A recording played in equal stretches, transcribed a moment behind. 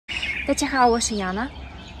大家好，我是雅娜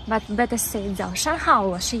 ，but better say 早上好，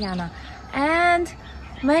我是雅娜 ，and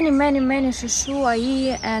many 叔叔阿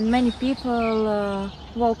姨 and many people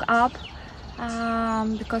woke up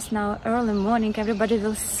because now early morning everybody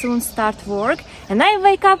will soon start work and I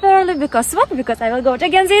wake up early because what? Because I will go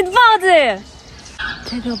again eat 包子。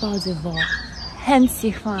这个包子我很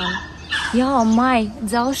喜欢，要买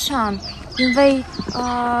早上，因为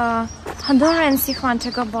很多人喜欢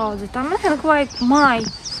这个包子，他们很快买。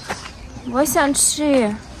我想吃，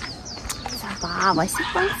走吧，我喜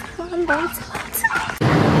欢包子。要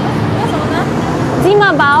什么呢？鸡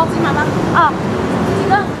麻包。鸡麻包。啊，几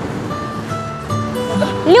个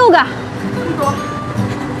？6个。这么多？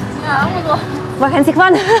那么多。我很喜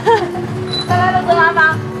欢。再来个芝麻包。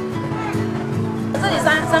这里3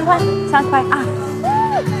块，3块啊。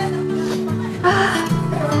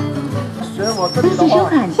选我这里的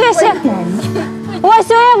话，谢谢。我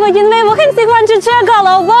学不，因为我很喜欢吃这个，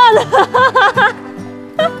老板。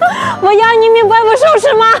我要你明白我说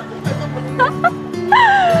什么。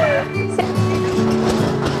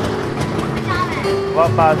我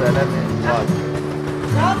放在那边。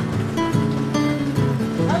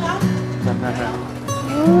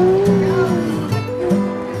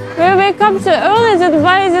We wake up too early to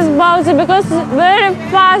buy this bounty because very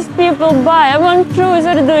fast people buy. I want to. It's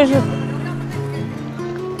very delicious.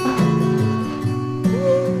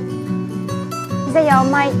 现在要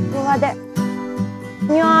买我的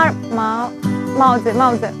女儿帽子。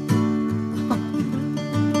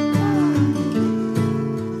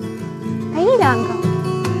还有2个，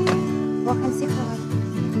我很喜欢。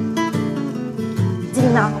这个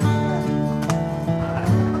呢？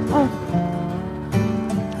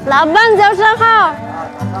老板早上好，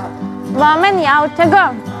我们要这个。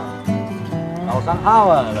早上好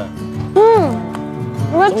啊！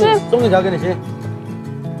我吃。送一条给你吃。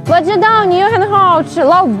我知道你很好吃，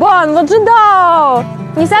老板，我知道。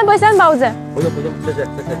你喜不喜欢包子？不用，谢谢。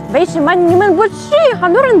为什么你们不吃？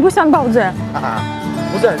很多人不喜欢包子。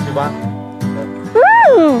不是很喜欢。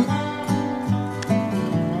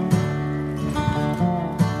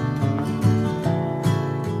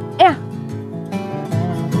哎呀，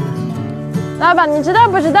老板，你知道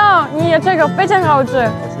不知道？你这个非常好吃。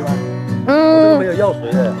我喜欢。这个没有药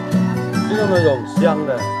水的，是用那种香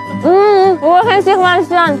的。我很喜欢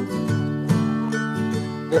香。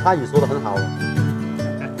这个汉语说的很好。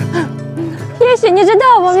也许你知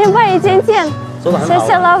道，我明白一点点。说的很好。谢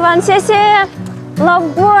谢老板，谢谢老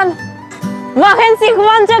板，我很喜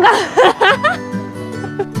欢这个。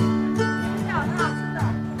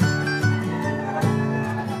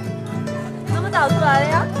那么早出来的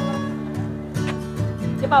呀？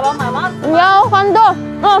给宝宝买帽子？有很多，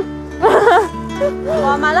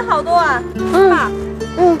哇，买了好多啊！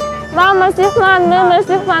妈妈喜欢，妹妹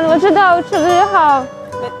喜欢，我知道吃的也好。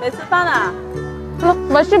没吃饭啊？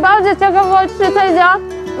我吃包子，这个我吃在家。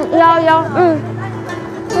要，那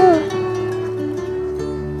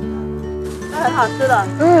很好吃的。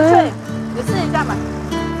对，你试一下嘛。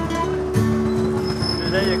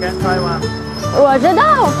You can try one. 我知道，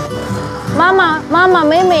妈妈，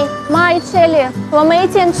妹妹买这里，我每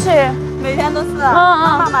天吃。每天都是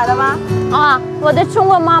妈妈买的吗？我的中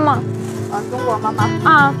国妈妈。中国妈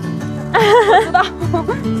妈。我知道，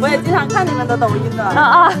我也经常看你们的抖音的。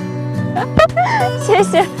谢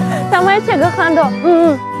谢，他们这个很多。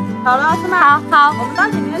好了，是吗？好，我们到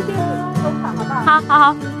里面去收场，好不好？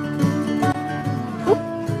好。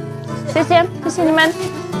谢谢你们。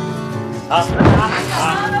好，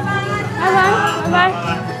拜拜。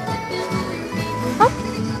好。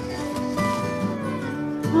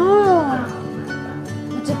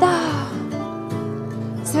我知道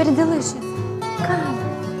 ，it's very delicious。看。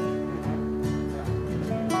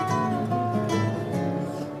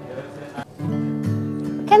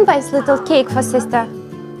Can buy this little cake for sister?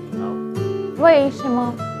 为什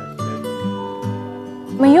么？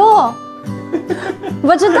没有。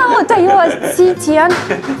我知道它有7天。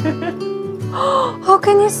How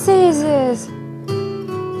can you say this?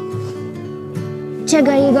 这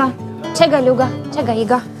个1个，这个6个，这个1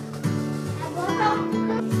个。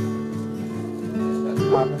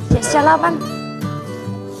谢谢老板。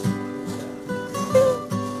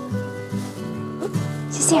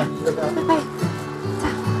谢谢，拜拜。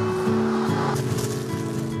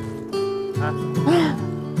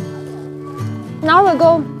Now we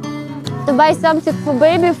go to buy something for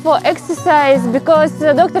baby for exercise because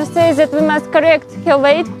the doctor says that we must correct her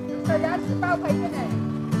weight.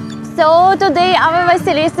 So today our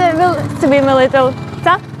Vasilisa will swim a little.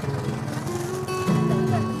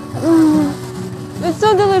 It's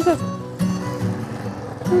so delicious.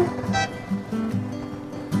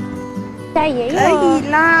 可以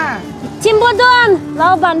啦。进不动，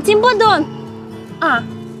老板进不动啊！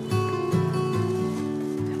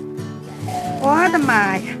我的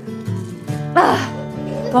妈呀！啊，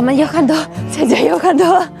我们有很多，姐姐有很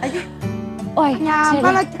多。哎呀，喂，呀，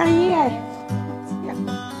把它看一眼。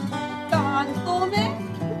干多没？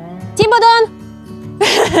进不动。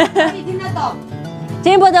你听得懂？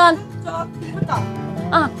进不动。说听不懂。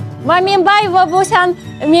啊，我明白，我不想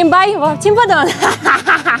明白，我听不懂。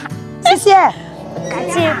谢谢，感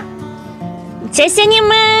谢，谢谢你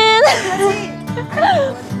们。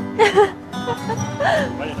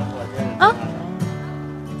啊。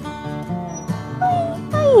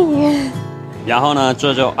然后呢，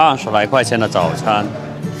这就20来块钱的早餐，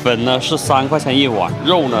粉呢是3块钱一碗，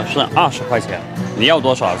肉呢是20块钱，你要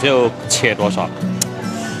多少就切多少，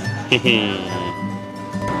嘿嘿。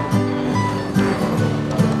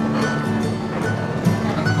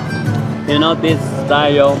You know this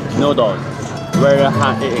style noodles very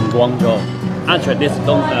hard in Guangzhou. Actually, this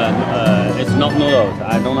it's not noodles.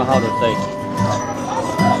 I don't know how to say.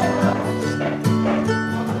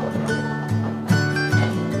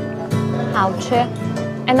 好吃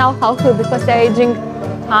 ，and now 好喝 because I drink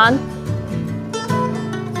tan。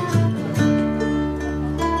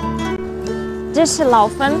这是老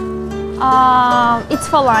粉，it's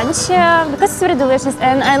for lunch because it's very delicious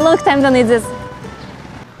and I long time don't eat this.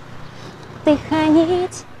 Тиха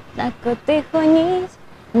ніч, таку тиху ніч,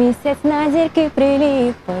 місяць на зірки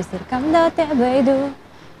приліг, по зіркам до тебе йду.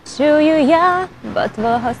 Чую я, бо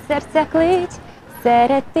твого серця клич,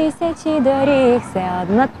 серед тисячі доріг все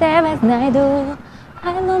одно тебе знайду.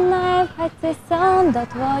 Хай лунає в хаті сон до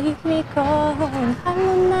твоїх вікон, хай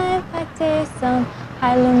лунає в хаті сон,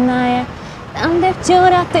 хай лунає там, де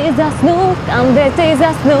вчора ти заснув, там, де ти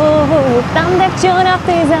заснув, там, де вчора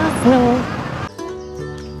ти заснув.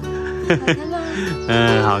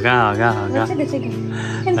 嗯，好看，好看，好看。这个，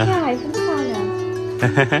很漂亮，很漂亮。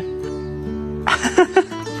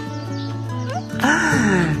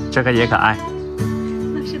这个也可爱。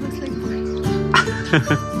那是个水果。